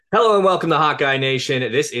Hello and welcome to Hawkeye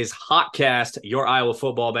Nation. This is Hotcast, your Iowa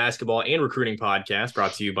football, basketball, and recruiting podcast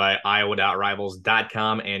brought to you by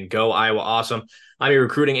iowa.rivals.com and Go Iowa Awesome. I'm your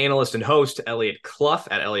recruiting analyst and host, Elliot Clough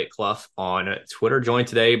at Elliot Clough on Twitter, joined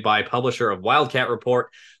today by publisher of Wildcat Report,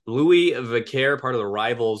 Louie Vaccher, part of the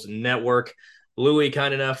Rivals Network. Louie,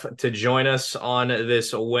 kind enough to join us on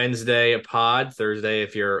this Wednesday pod, Thursday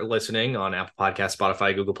if you're listening on Apple Podcasts,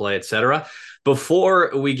 Spotify, Google Play, etc.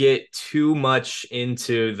 Before we get too much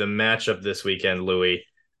into the matchup this weekend, Louie,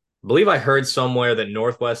 I believe I heard somewhere that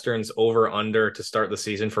Northwestern's over under to start the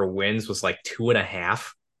season for wins was like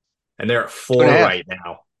 2.5, and they're at Two and a four half. right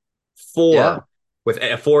now. Yeah. Four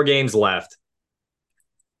with 4 games left.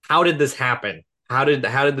 How did this happen? How did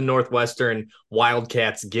the Northwestern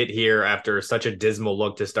Wildcats get here after such a dismal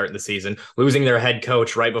look to start the season, losing their head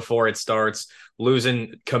coach right before it starts,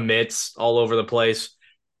 losing commits all over the place?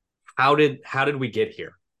 How did we get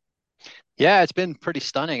here? Yeah, it's been pretty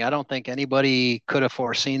stunning. I don't think anybody could have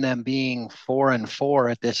foreseen them being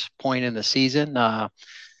 4-4 at this point in the season.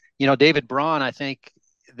 David Braun, I think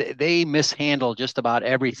they mishandled just about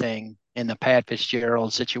everything in the Pat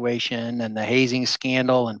Fitzgerald situation and the hazing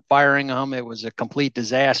scandal and firing him. It was a complete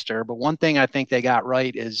disaster. But one thing I think they got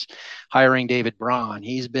right is hiring David Braun.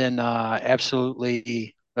 He's been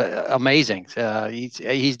absolutely amazing.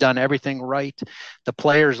 He's done everything right. The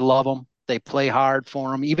players love him. They play hard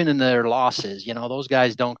for him, even in their losses. Those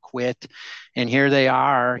guys don't quit. And here they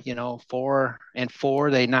are,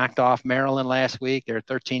 4-4. They knocked off Maryland last week. They're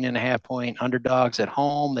 13.5 point underdogs at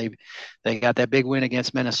home. They got that big win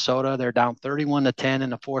against Minnesota. They're down 31-10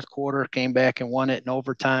 in the fourth quarter, came back and won it in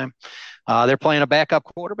overtime. They're playing a backup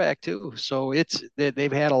quarterback too. So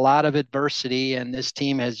they've had a lot of adversity, and this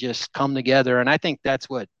team has just come together. And I think that's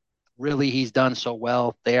what really he's done so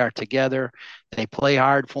well. They are together. They play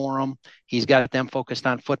hard for him. He's got them focused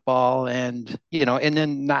on football, and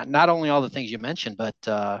then not only all the things you mentioned, but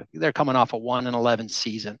they're coming off a 1-11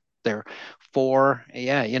 season. They're four,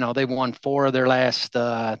 yeah, they've won four of their last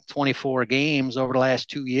 24 games over the last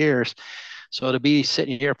 2 years. So to be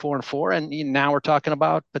sitting here 4-4, and now we're talking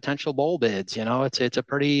about potential bowl bids, it's a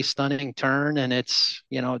pretty stunning turn, and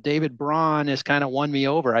David Braun has kind of won me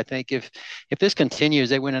over. I think if this continues,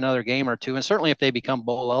 they win another game or two, and certainly if they become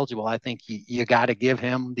bowl eligible, I think you got to give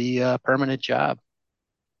him the permanent job.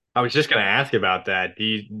 I was just going to ask about that.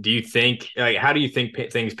 Do you think, like, how do you think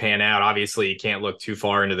things pan out? Obviously, you can't look too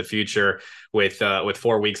far into the future with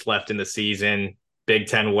 4 weeks left in the season. Big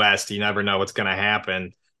Ten West, you never know what's going to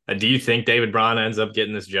happen. Do you think David Braun ends up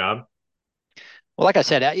getting this job? Well, like I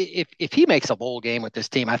said, if he makes a bowl game with this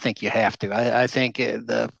team, I think you have to. I think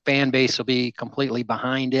the fan base will be completely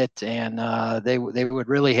behind it, and they would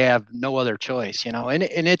really have no other choice,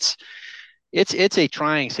 And it's a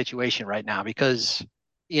trying situation right now because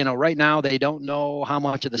right now they don't know how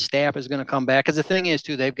much of the staff is going to come back. Because the thing is,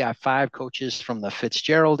 too, they've got five coaches from the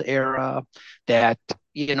Fitzgerald era that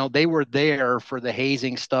they were there for the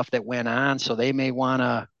hazing stuff that went on, so they may want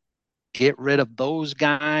to get rid of those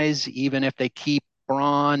guys, even if they keep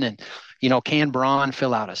Braun. And can Braun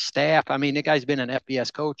fill out a staff? I mean, the guy's been an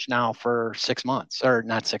FBS coach now for 6 months, or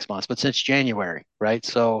not 6 months, but since January, right?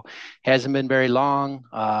 So hasn't been very long.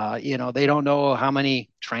 They don't know how many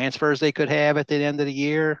transfers they could have at the end of the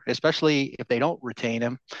year, especially if they don't retain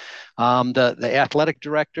him. The athletic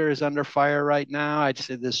director is under fire right now. I just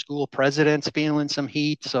said the school president's feeling some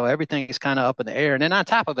heat, so everything is kind of up in the air. And then on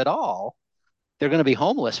top of it all, they're going to be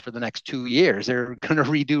homeless for the next 2 years. They're going to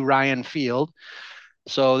redo Ryan Field.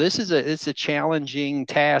 So it's a challenging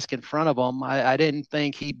task in front of him. I didn't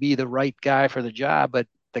think he'd be the right guy for the job, but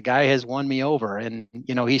the guy has won me over. And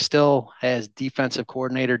he still has defensive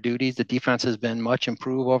coordinator duties. The defense has been much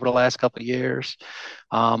improved over the last couple of years.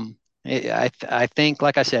 I think,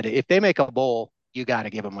 like I said, if they make a bowl, you got to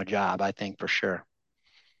give them a job. I think for sure.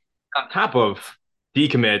 On top of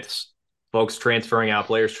decommits, folks transferring out,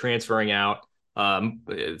 players transferring out,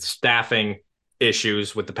 staffing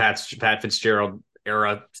issues with the Pat Fitzgerald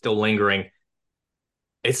era still lingering.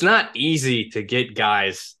 It's not easy to get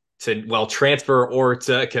guys to, well, transfer or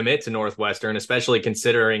to commit to Northwestern, especially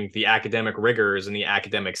considering the academic rigors and the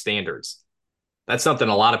academic standards. That's something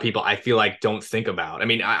a lot of people, I feel like, don't think about. I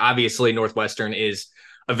mean, obviously Northwestern is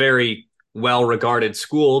a very well regarded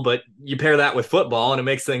school, but you pair that with football and it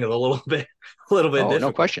makes things a little bit Oh, no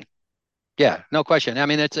difficult. question. Yeah, no question. I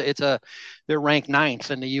mean, they're ranked ninth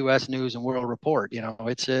in the U.S. News and World Report.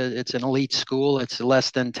 It's an elite school. It's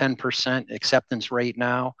less than 10% acceptance rate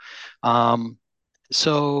now. Um,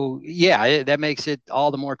 So yeah, that makes it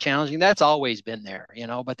all the more challenging. That's always been there,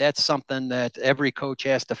 but that's something that every coach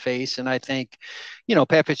has to face. And I think,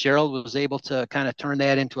 Pat Fitzgerald was able to kind of turn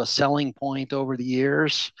that into a selling point over the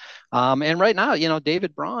years. And right now,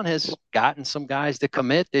 David Braun has gotten some guys to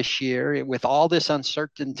commit this year with all this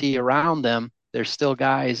uncertainty around them. There's still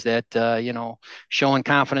guys that, showing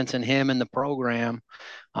confidence in him and the program.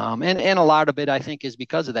 And a lot of it, I think, is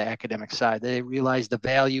because of the academic side. They realize the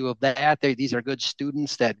value of that. These are good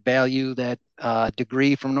students that value that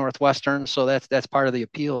degree from Northwestern. So that's part of the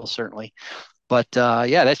appeal, certainly. But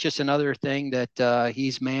yeah, that's just another thing that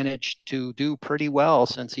he's managed to do pretty well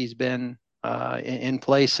since he's been in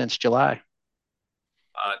place since July.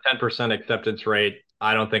 10% acceptance rate.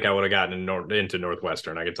 I don't think I would have gotten into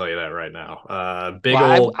Northwestern. I can tell you that right now. Big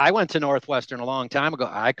Well, old. I went to Northwestern a long time ago.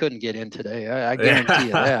 I couldn't get in today. I guarantee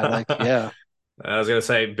you that. Yeah. Like, yeah. I was gonna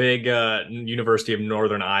say big University of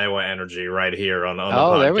Northern Iowa energy right here on the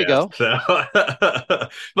Oh, there we podcast. go. So,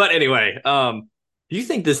 but anyway, do you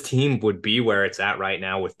think this team would be where it's at right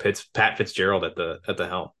now with Pat Fitzgerald at the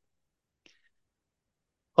helm?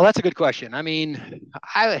 Well, that's a good question. I mean,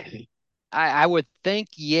 I would think,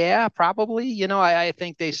 yeah, probably. I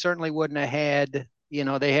think they certainly wouldn't have had,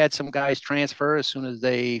 they had some guys transfer as soon as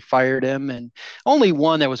they fired him, and only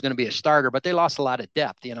one that was going to be a starter, but they lost a lot of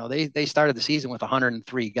depth. They started the season with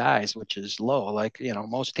 103 guys, which is low. Like,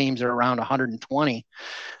 most teams are around 120.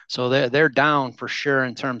 So they're down for sure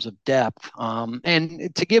in terms of depth.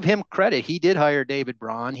 And to give him credit, he did hire David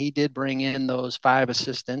Braun. He did bring in those five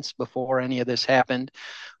assistants before any of this happened.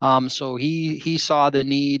 So he saw the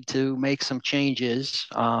need to make some changes.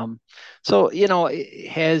 So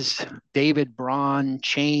has David Braun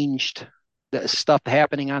changed the stuff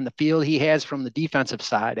happening on the field? He has from the defensive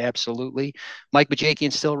side, absolutely. Mike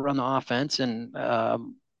Bajakian still run the offense, and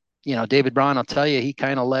David Braun, I'll tell you, he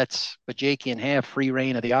kind of lets Bajakian have free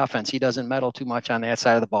reign of the offense. He doesn't meddle too much on that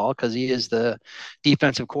side of the ball because he is the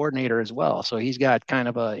defensive coordinator as well. So he's got kind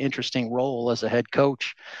of an interesting role as a head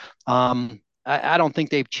coach. I don't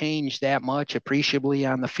think they've changed that much appreciably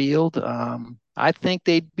on the field. I think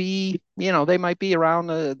they'd be, they might be around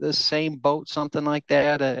the same boat, something like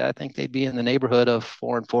that. I think they'd be in the neighborhood of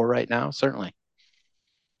 4-4 right now, certainly.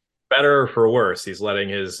 Better or for worse, he's letting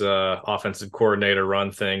his offensive coordinator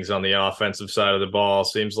run things on the offensive side of the ball.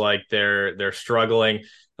 Seems like they're struggling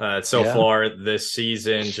so Yeah. far this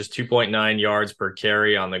season. Just 2.9 yards per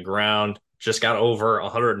carry on the ground. Just got over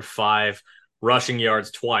 105 rushing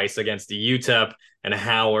yards twice against the UTEP and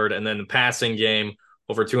Howard, and then the passing game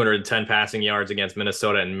over 210 passing yards against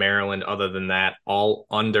Minnesota and Maryland. Other than that, all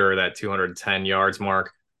under that 210 yards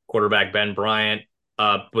mark. Quarterback Ben Bryant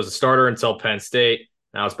was a starter until Penn State.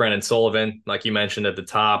 Now it's Brendan Sullivan, like you mentioned at the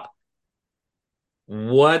top.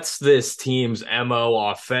 What's this team's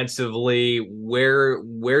MO offensively? Where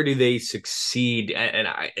do they succeed?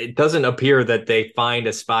 It doesn't appear that they find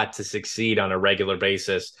a spot to succeed on a regular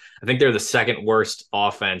basis. I think they're the second worst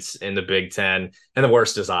offense in the Big Ten, and the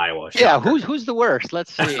worst is Iowa. Yeah, Shocker. who's the worst?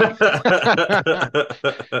 Let's see.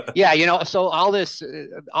 Yeah, so all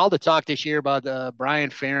the talk this year about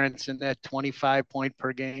Brian Ferentz and that 25 point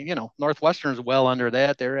per game, Northwestern's well under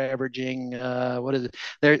that. They're averaging what is it?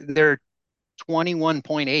 They're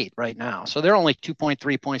 21.8 right now. So they're only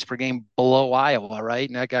 2.3 points per game below Iowa, right?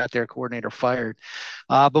 And that got their coordinator fired.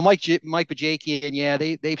 But Mike Bajakian, yeah,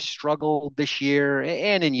 they've struggled this year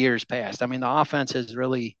and in years past. I mean, the offense has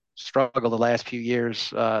really struggled the last few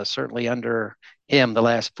years, certainly under him, the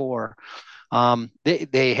last four.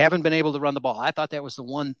 They haven't been able to run the ball. I thought that was the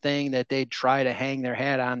one thing that they'd try to hang their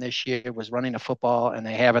hat on this year was running the football, and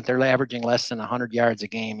they haven't. They're averaging less than 100 yards a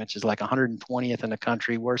game, which is like 120th in the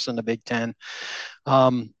country, worse than the Big Ten.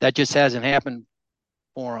 That just hasn't happened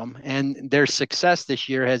for them. And their success this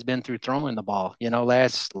year has been through throwing the ball.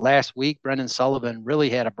 Last week, Brendan Sullivan really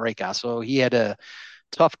had a breakout. So he had a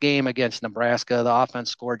tough game against Nebraska. The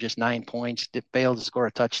offense scored just 9 points, failed to score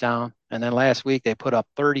a touchdown. And then last week they put up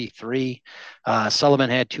 33. Sullivan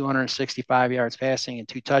had 265 yards passing and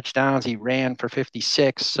two touchdowns. He ran for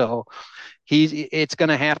 56. So it's going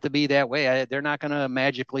to have to be that way. They're not going to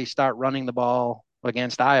magically start running the ball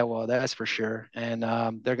against Iowa, that's for sure. And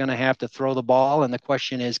they're going to have to throw the ball. And the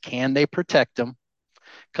question is, can they protect them?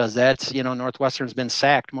 Because that's Northwestern's been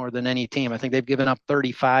sacked more than any team. I think they've given up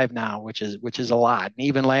 35 now, which is a lot. And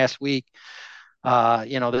even last week,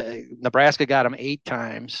 Nebraska got them 8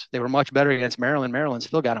 times. They were much better against Maryland. Maryland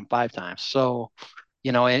still got them 5 times. So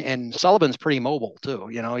and Sullivan's pretty mobile too.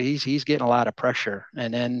 He's getting a lot of pressure,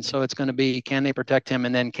 and then so it's going to be, can they protect him,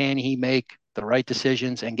 and then can he make the right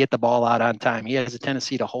decisions and get the ball out on time? He has a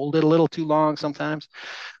tendency to hold it a little too long sometimes.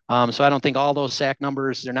 So I don't think all those sack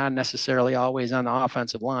numbers, they're not necessarily always on the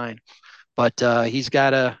offensive line, but he's got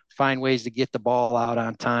to find ways to get the ball out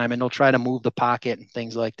on time, and they'll try to move the pocket and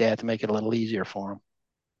things like that to make it a little easier for him.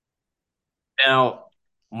 Now,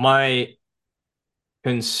 my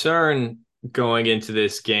concern going into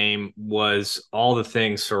this game was all the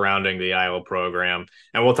things surrounding the Iowa program,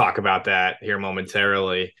 and we'll talk about that here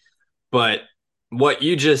momentarily. But what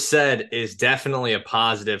you just said is definitely a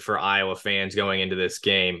positive for Iowa fans going into this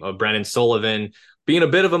game of Brennan Sullivan being a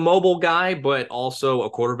bit of a mobile guy, but also a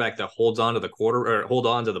quarterback that holds on to the quarter or hold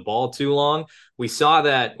on to the ball too long. We saw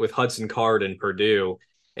that with Hudson Card and Purdue,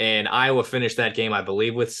 and Iowa finished that game, I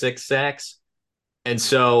believe, with 6 sacks. And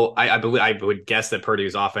so I believe I would guess that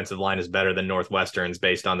Purdue's offensive line is better than Northwestern's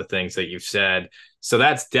based on the things that you've said. So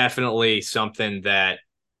that's definitely something that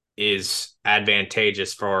is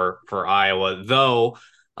advantageous for Iowa. Though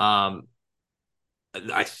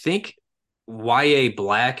I think YA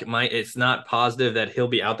Black might it's not positive that he'll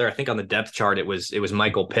be out there. I think on the depth chart it was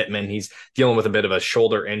Michael Pittman. He's dealing with a bit of a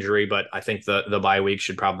shoulder injury, but I think the bye week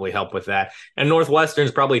should probably help with that. And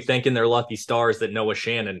Northwestern's probably thinking they're lucky stars that Noah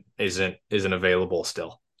Shannon isn't available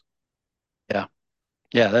still. Yeah.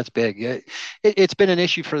 Yeah, that's big. It's been an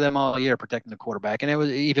issue for them all year protecting the quarterback, and it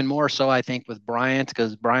was even more so, I think, with Bryant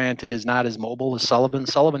because Bryant is not as mobile as Sullivan.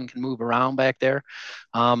 Sullivan can move around back there.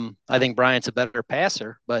 I think Bryant's a better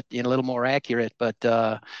passer, but a little more accurate. But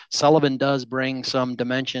Sullivan does bring some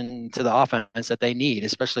dimension to the offense that they need,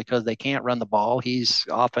 especially because they can't run the ball. He's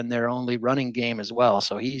often their only running game as well,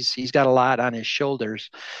 so he's got a lot on his shoulders.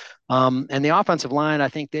 And the offensive line, I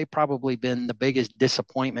think they've probably been the biggest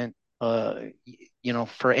disappointment.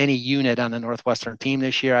 For any unit on the Northwestern team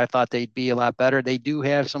this year, I thought they'd be a lot better. They do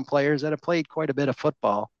have some players that have played quite a bit of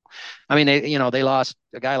football. I mean, they lost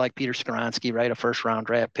a guy like Peter Skoronsky, right, a first round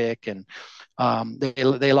draft pick, and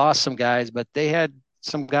they lost some guys, but they had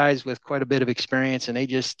some guys with quite a bit of experience, and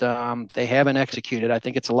they haven't executed. I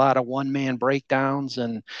think it's a lot of one man breakdowns,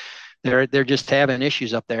 and they're just having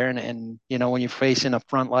issues up there. And when you're facing a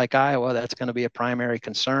front like Iowa, that's going to be a primary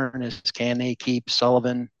concern: is can they keep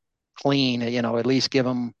Sullivan clean? At least give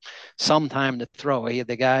him some time to throw.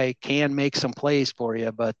 The guy can make some plays for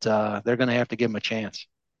you, but they're going to have to give him a chance.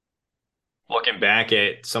 Looking back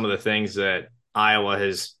at some of the things that Iowa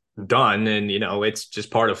has done, and it's just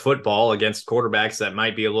part of football against quarterbacks that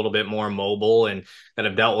might be a little bit more mobile and that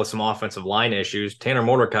have dealt with some offensive line issues. Tanner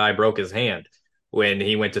Mordecai broke his hand when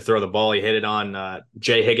he went to throw the ball. He hit it on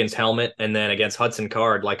Jay Higgins' helmet, and then against Hudson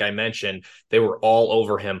Card, like I mentioned, they were all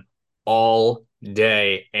over him all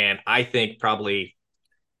day, and I think probably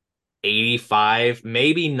 85,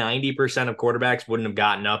 maybe 90% of quarterbacks wouldn't have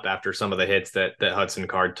gotten up after some of the hits that Hudson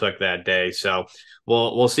Card took that day. So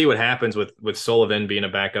we'll see what happens with Sullivan being a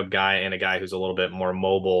backup guy and a guy who's a little bit more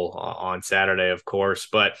mobile on Saturday, of course.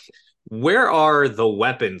 But where are the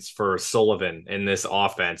weapons for Sullivan in this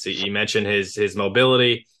offense? You mentioned his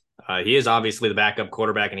mobility. He is obviously the backup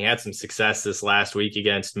quarterback, and he had some success this last week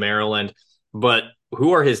against Maryland. But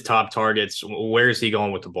who are his top targets? Where is he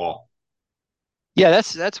going with the ball? Yeah,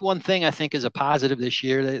 that's one thing I think is a positive this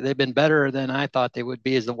year. They've been better than I thought they would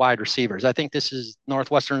be as the wide receivers. I think this is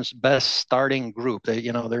Northwestern's best starting group.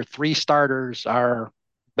 Their three starters are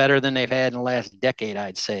better than they've had in the last decade,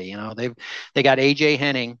 I'd say. They got AJ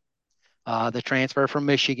Henning, the transfer from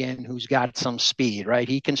Michigan, who's got some speed, right?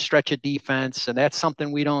 He can stretch a defense, and that's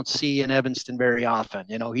something we don't see in Evanston very often.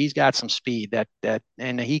 He's got some speed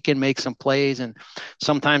and he can make some plays. And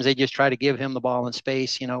sometimes they just try to give him the ball in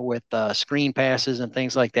space, with screen passes and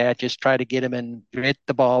things like that. Just try to get him and get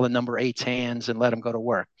the ball in number eight's hands and let him go to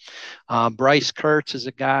work. Bryce Kurtz is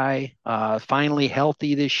a guy finally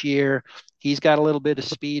healthy this year. He's got a little bit of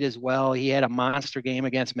speed as well. He had a monster game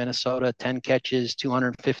against Minnesota, 10 catches,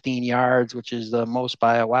 215 yards, which is the most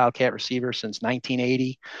by a Wildcat receiver since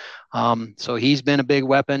 1980. So he's been a big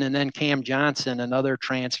weapon. And then Cam Johnson, another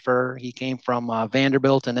transfer. He came from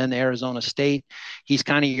Vanderbilt and then Arizona State. He's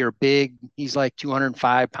kind of he's like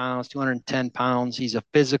 205 pounds, 210 pounds. He's a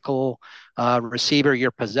physical receiver, your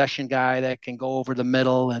possession guy that can go over the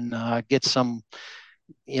middle and get some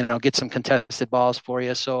contested balls for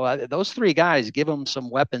you. So those three guys give him some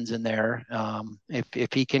weapons in there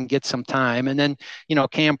if he can get some time. And then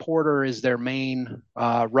Cam Porter is their main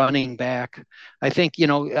running back. I think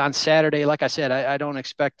on Saturday, like I said, I don't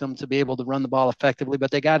expect them to be able to run the ball effectively,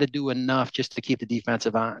 but they got to do enough just to keep the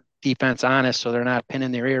defense honest, so they're not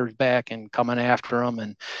pinning their ears back and coming after them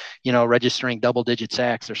and registering double-digit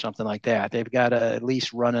sacks or something like that. They've got to at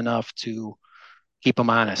least run enough to keep them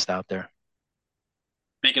honest out there.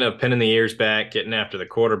 Speaking of pinning the ears back, getting after the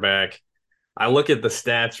quarterback, I look at the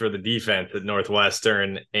stats for the defense at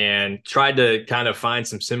Northwestern and tried to kind of find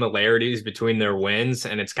some similarities between their wins,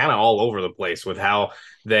 and it's kind of all over the place with how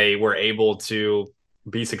they were able to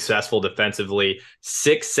be successful defensively.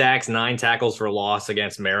 6 sacks, 9 tackles for loss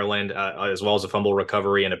against Maryland, as well as a fumble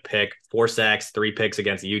recovery and a pick. 4 sacks, 3 picks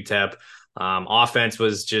against UTEP. Offense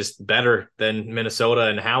was just better than Minnesota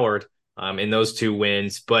and Howard in those 2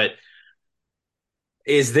 wins, but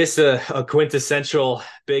is this a quintessential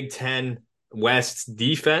Big Ten West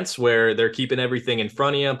defense where they're keeping everything in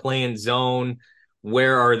front of you, playing zone?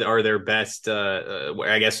 Where are their best?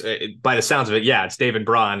 I guess by the sounds of it, yeah, it's David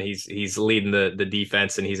Braun. He's leading the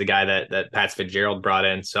defense, and he's a guy that Pat Fitzgerald brought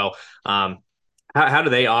in. So, how do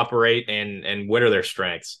they operate, and what are their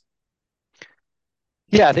strengths?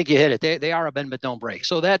 Yeah, I think you hit it. They are a bend but don't break.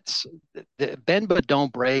 So that's the bend but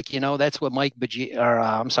don't break. That's what Mike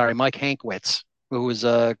Hankwitz, who was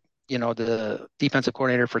the defensive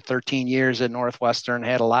coordinator for 13 years at Northwestern,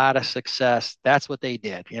 had a lot of success. That's what they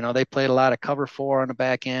did. They played a lot of cover four on the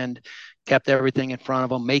back end, kept everything in front of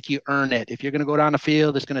them, make you earn it. If you're going to go down the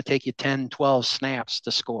field, it's going to take you 10, 12 snaps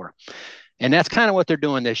to score. And that's kind of what they're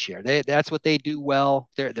doing this year. That's what they do well.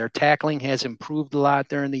 Their tackling has improved a lot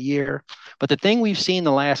during the year. But the thing we've seen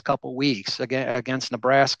the last couple of weeks against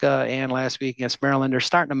Nebraska and last week against Maryland, they're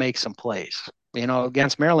starting to make some plays.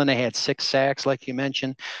 Against Maryland, they had 6 sacks, like you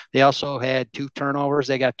mentioned. They also had 2 turnovers.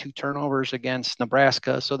 They got 2 turnovers against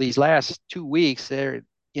Nebraska. So these last 2 weeks,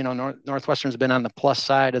 Northwestern's been on the plus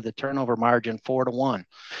side of the turnover margin, 4-1.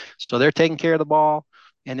 So they're taking care of the ball,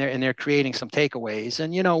 and they're creating some takeaways.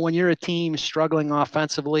 And when you're a team struggling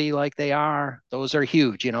offensively like they are, those are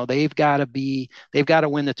huge. They've got to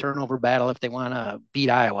win the turnover battle if they want to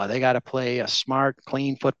beat Iowa. They got to play a smart,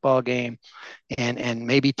 clean football game, and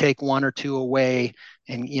maybe take one or two away,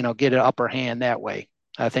 and get an upper hand that way.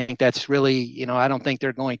 I think that's really, I don't think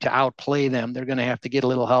they're going to outplay them. They're going to have to get a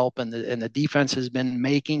little help, and the defense has been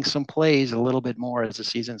making some plays a little bit more as the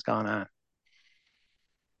season's gone on.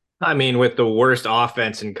 I mean, with the worst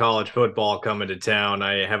offense in college football coming to town,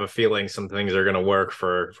 I have a feeling some things are going to work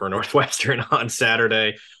for Northwestern on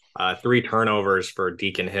Saturday. 3 turnovers for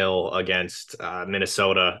Deacon Hill against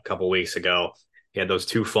Minnesota a couple weeks ago. He had those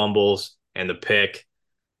 2 fumbles and the pick.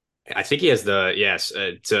 I think he has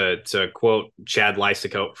to quote Chad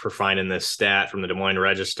Lysicote for finding this stat from the Des Moines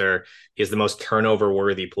Register. He has the most turnover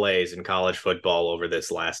worthy plays in college football over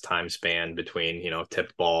this last time span between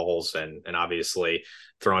tipped balls and obviously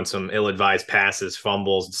throwing some ill advised passes,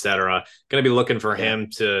 fumbles, etc. Going to be looking for him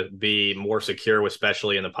to be more secure,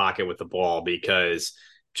 especially in the pocket with the ball, because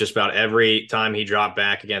just about every time he dropped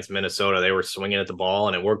back against Minnesota, they were swinging at the ball,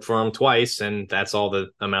 and it worked for him twice, and that's all the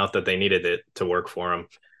amount that they needed it to work for him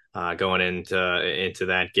going into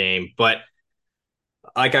that game. But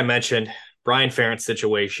like I mentioned, Brian Ferentz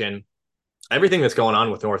situation, everything that's going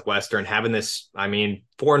on with Northwestern, having this, I mean,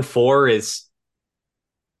 4-4 is,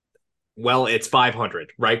 well, it's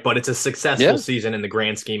 500, right? But it's a successful Yeah. season in the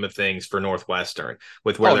grand scheme of things for Northwestern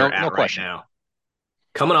with where Oh, no, they're no at right question. now.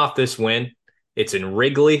 Coming off this win, it's in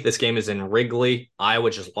Wrigley. This game is in Wrigley.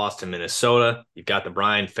 Iowa just lost to Minnesota. You've got the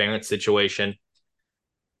Brian Ferentz situation.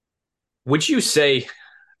 Would you say,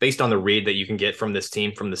 based on the read that you can get from this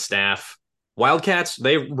team, from the staff, Wildcats,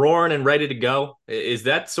 they roaring and ready to go? Is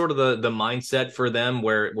that sort of the mindset for them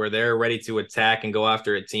where they're ready to attack and go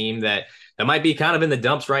after a team that might be kind of in the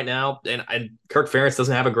dumps right now? And Kirk Ferentz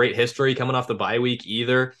doesn't have a great history coming off the bye week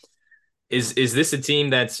either. Is this a team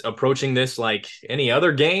that's approaching this like any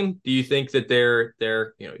other game? Do you think that they're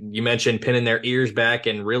you mentioned pinning their ears back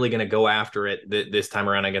and really going to go after it this time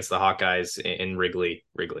around against the Hawkeyes in Wrigley?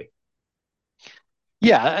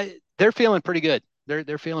 Yeah, they're feeling pretty good.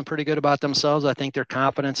 They're feeling pretty good about themselves. I think their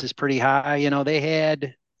confidence is pretty high.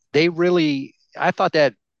 I thought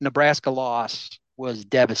that Nebraska loss was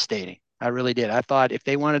devastating. I really did. I thought if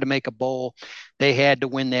they wanted to make a bowl, they had to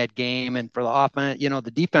win that game. And for the offense,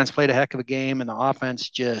 the defense played a heck of a game, and the offense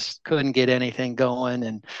just couldn't get anything going,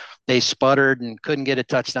 and they sputtered and couldn't get a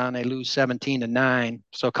touchdown. They lose 17-9.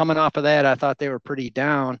 So coming off of that, I thought they were pretty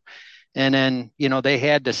down. And then, they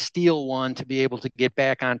had to steal one to be able to get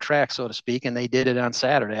back on track, so to speak. And they did it on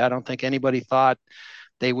Saturday. I don't think anybody thought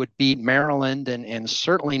they would beat Maryland, and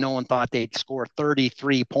certainly no one thought they'd score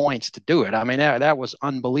 33 points to do it. I mean, that was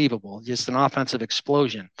unbelievable, just an offensive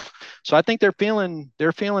explosion. So I think they're feeling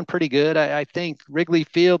pretty good. I think Wrigley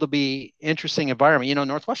Field will be interesting environment.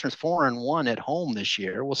 Northwestern's 4-1 at home this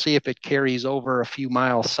year. We'll see if it carries over a few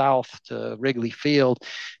miles south to Wrigley Field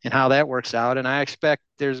and how that works out. And I expect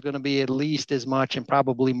there's going to be at least as much and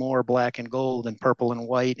probably more black and gold and purple and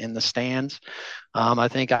white in the stands. I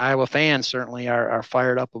think Iowa fans certainly are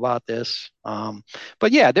fired up about this.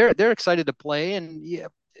 But yeah, they're excited to play, and yeah,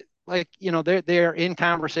 like they're in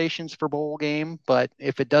conversations for bowl game, but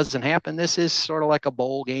if it doesn't happen, this is sort of like a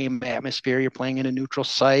bowl game atmosphere. You're playing in a neutral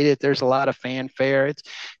site. There's a lot of fanfare.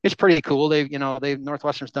 It's pretty cool. They've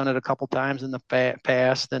Northwestern's done it a couple times in the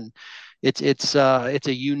past, and it's a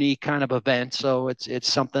unique kind of event. So it's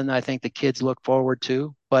something I think the kids look forward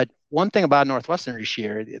to. But one thing about Northwestern this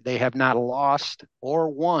year, they have not lost or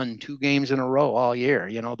won 2 games in a row all year.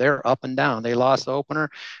 They're up and down. They lost the opener,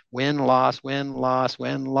 win, loss, win, loss,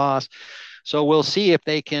 win, loss. So we'll see if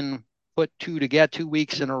they can put 2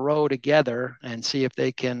 weeks in a row together and see if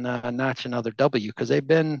they can notch another W, because they've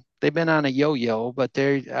been on a yo-yo, but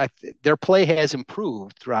their play has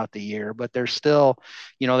improved throughout the year, but they're still,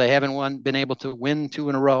 they haven't been able to win 2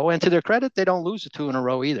 in a row, and to their credit, they don't lose a 2 in a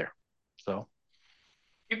row either. So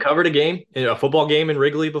You covered a football game in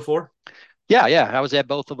Wrigley before? yeah, yeah, I was at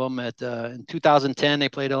both of them in 2010 they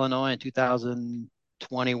played Illinois, in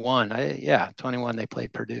 2021 yeah, 21 they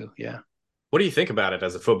played Purdue. Yeah. What do you think about it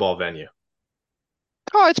as a football venue?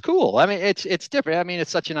 Oh, it's cool. I mean, it's different. I mean,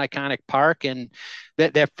 it's such an iconic park, and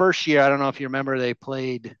that first year, I don't know if you remember, they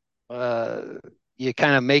played. Uh, you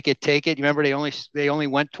kind of make it, take it. You remember they only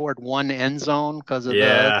went toward one end zone because of the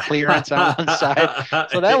Yeah. clearance on one side.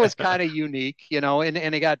 So that was kind of unique,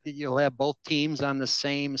 and you'll have both teams on the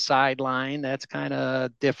same sideline. That's kind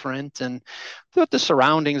of different, and the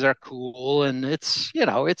surroundings are cool, and it's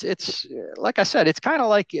like I said, it's kind of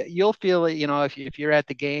like you'll feel it, if you're at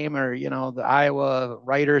the game, or the Iowa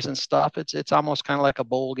writers and stuff. It's almost kind of like a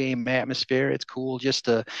bowl game atmosphere. It's cool just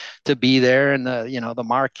to be there, and the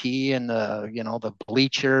marquee, and the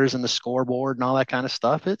bleachers and the scoreboard and all that kind of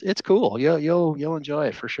stuff. It's cool. You'll enjoy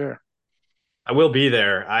it for sure. I will be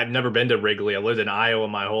there. I've never been to Wrigley. I lived in Iowa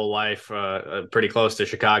my whole life, pretty close to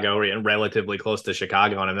Chicago, and relatively close to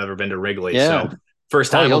Chicago, and I've never been to Wrigley. Yeah. So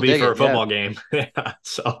first Oh, time will you'll be dig for a it. Yeah. football game. Yeah.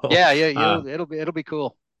 So Yeah. Yeah. uh, It'll be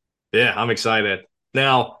cool. yeah, I'm excited.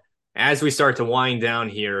 Now, as we start to wind down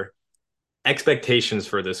here, expectations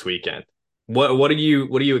for this weekend. What are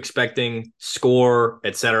you expecting? Score,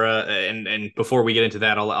 etc. And before we get into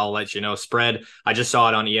that, I'll let you know. Spread. I just saw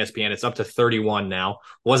it on ESPN. It's up to 31 now.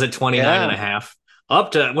 Was it 29 and a Yeah. half?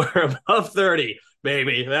 Up to we're above 30,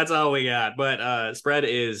 baby. That's all we got. But spread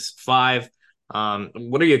is 5.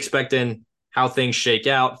 What are you expecting? How things shake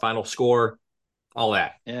out? Final score, all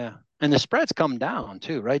that. Yeah. And the spread's come down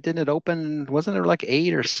too, right? Didn't it open? Wasn't it like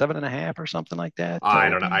 8 or 7.5 or something like that to I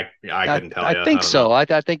don't know. open? I I couldn't tell I you. I think don't know. so.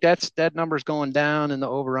 I think that number's going down and the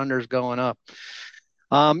over under is going up.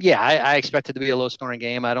 Yeah, I expect it to be a low scoring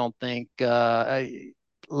game. I don't think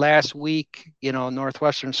last week,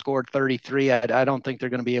 Northwestern scored 33. I don't think they're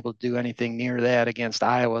going to be able to do anything near that against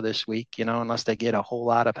Iowa this week, unless they get a whole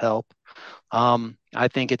lot of help. I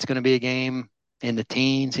think it's going to be a game in the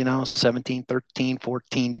teens, 17, 13,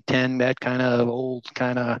 14, 10, that kind of old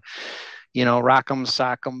kind of, rock'em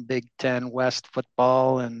sock'em Big Ten West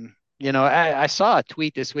football. And, I saw a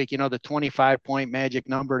tweet this week, the 25-point magic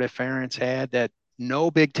number that Ferentz had, that no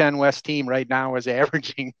Big Ten West team right now is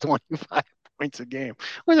averaging 25 points a game,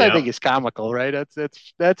 which I think Yeah. is comical, right?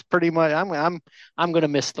 That's pretty much. I'm going to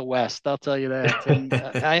miss the West. I'll tell you that, and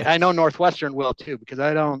I know Northwestern will too, because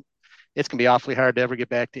I don't. It's going to be awfully hard to ever get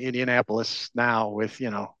back to Indianapolis now with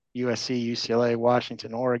USC, UCLA,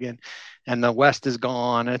 Washington, Oregon, and the West is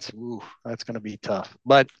gone. That's going to be tough.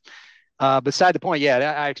 But beside the point,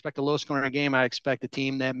 yeah, I expect a low scoring game. I expect the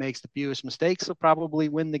team that makes the fewest mistakes will probably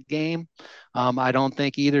win the game. I don't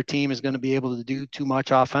think either team is going to be able to do too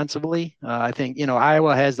much offensively. I think,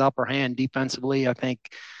 Iowa has the upper hand defensively. I think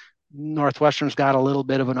Northwestern's got a little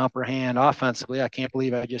bit of an upper hand offensively. I can't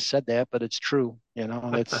believe I just said that, but it's true.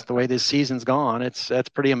 That's the way this season's gone. That's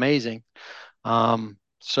pretty amazing.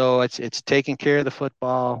 So it's taking care of the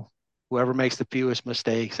football, whoever makes the fewest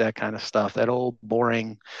mistakes, that kind of stuff, that old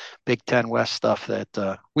boring Big Ten West stuff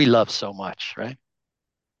that we love so much, right?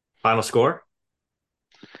 Final score.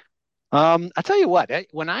 I tell you what,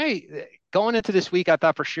 when I going into this week, I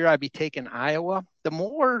thought for sure I'd be taking Iowa. The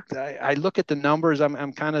more I look at the numbers,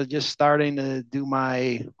 I'm kind of just starting to do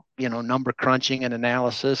my number crunching and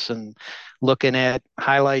analysis and looking at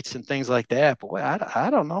highlights and things like that. Boy, I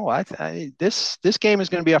don't know. This game is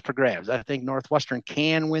going to be up for grabs. I think Northwestern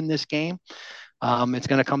can win this game. It's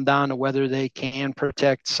going to come down to whether they can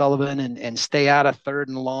protect Sullivan and stay out of third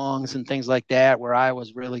and longs and things like that, where I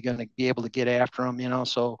was really going to be able to get after them,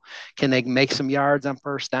 So can they make some yards on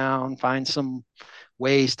first down, find some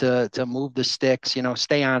ways to move the sticks,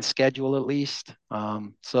 stay on schedule at least.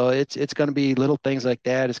 So it's going to be little things like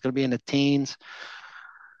that. It's going to be in the teens.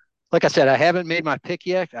 Like I said, I haven't made my pick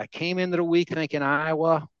yet. I came into the week thinking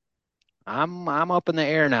Iowa. I'm up in the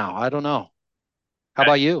air now. I don't know. How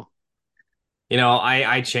about you?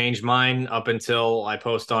 I changed mine up until I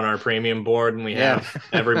post on our premium board and we Yeah. have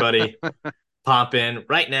everybody pop in.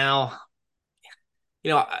 Right now,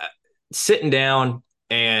 sitting down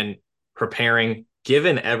and preparing,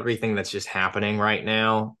 given everything that's just happening right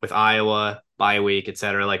now with Iowa, bye week, et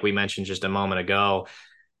cetera, like we mentioned just a moment ago,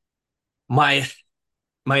 my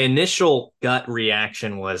my initial gut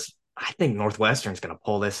reaction was, I think Northwestern's going to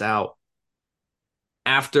pull this out.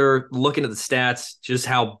 After looking at the stats, just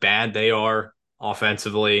how bad they are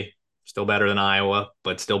offensively, still better than Iowa,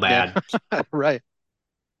 but still Yeah. bad. Right.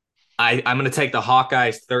 I'm going to take the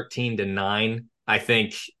Hawkeyes 13-9. I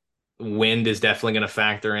think wind is definitely going to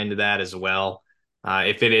factor into that as well.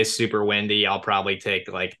 If it is super windy, I'll probably take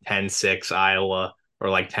like 10-6 Iowa or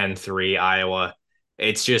like 10-3 Iowa.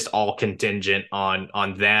 It's just all contingent on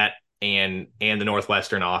that and the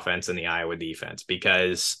Northwestern offense and the Iowa defense,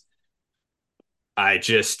 because I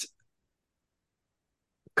just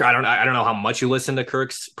I don't know how much you listen to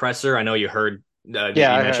Kirk's presser. I know you heard Yeah, you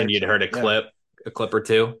I mentioned heard you'd heard some. Yeah. a clip or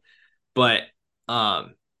two, but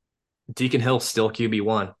um, Deacon Hill's still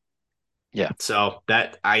QB1. Yeah. So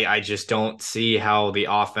that I just don't see how the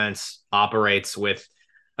offense operates with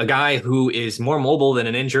a guy who is more mobile than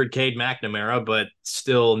an injured Cade McNamara, but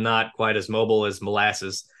still not quite as mobile as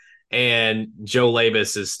Molasses. And Joe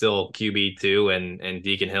Labus is still QB2, and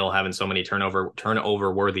Deacon Hill having so many turnover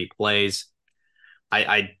worthy plays. I,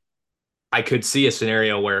 I I could see a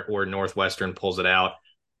scenario where Northwestern pulls it out.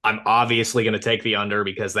 I'm obviously going to take the under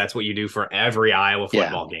because that's what you do for every Iowa Yeah.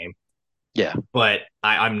 football game. Yeah. But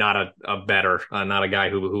I'm not a better, not a guy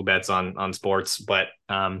who bets on sports. But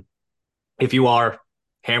if you are,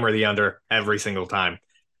 hammer the under every single time.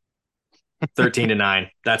 13-9.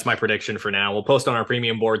 That's my prediction for now. We'll post on our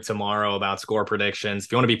premium board tomorrow about score predictions.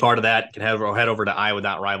 If you want to be part of that, you can head over to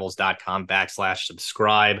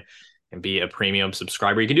iowa.rivals.com/subscribe and be a premium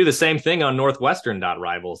subscriber. You can do the same thing on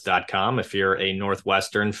northwestern.rivals.com if you're a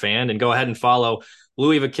Northwestern fan. And go ahead and follow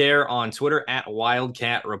Louie Vaccher on Twitter at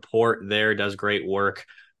Wildcat Report. There does great work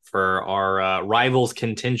for our rivals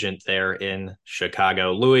contingent there in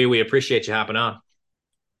Chicago. Louie, we appreciate you hopping on.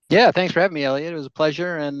 Yeah. Thanks for having me, Elliot. It was a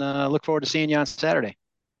pleasure, and look forward to seeing you on Saturday.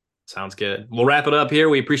 Sounds good. We'll wrap it up here.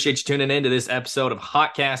 We appreciate you tuning in to this episode of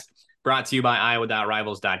Hotcast, brought to you by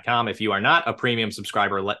iowa.rivals.com. If you are not a premium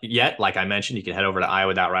subscriber yet, like I mentioned, you can head over to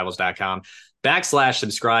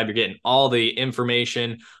iowa.rivals.com/subscribe. You're getting all the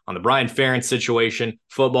information on the Brian Ferentz situation,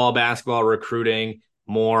 football, basketball, recruiting,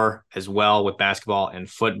 more as well with basketball and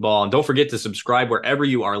football. And don't forget to subscribe wherever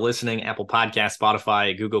you are listening: Apple Podcasts,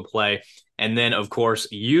 Spotify, Google Play, and then, of course,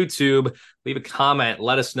 YouTube. Leave a comment.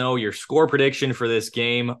 Let us know your score prediction for this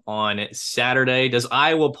game on Saturday. Does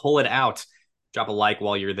Iowa pull it out? Drop a like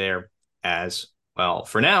while you're there as well.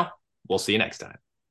 For now, we'll see you next time.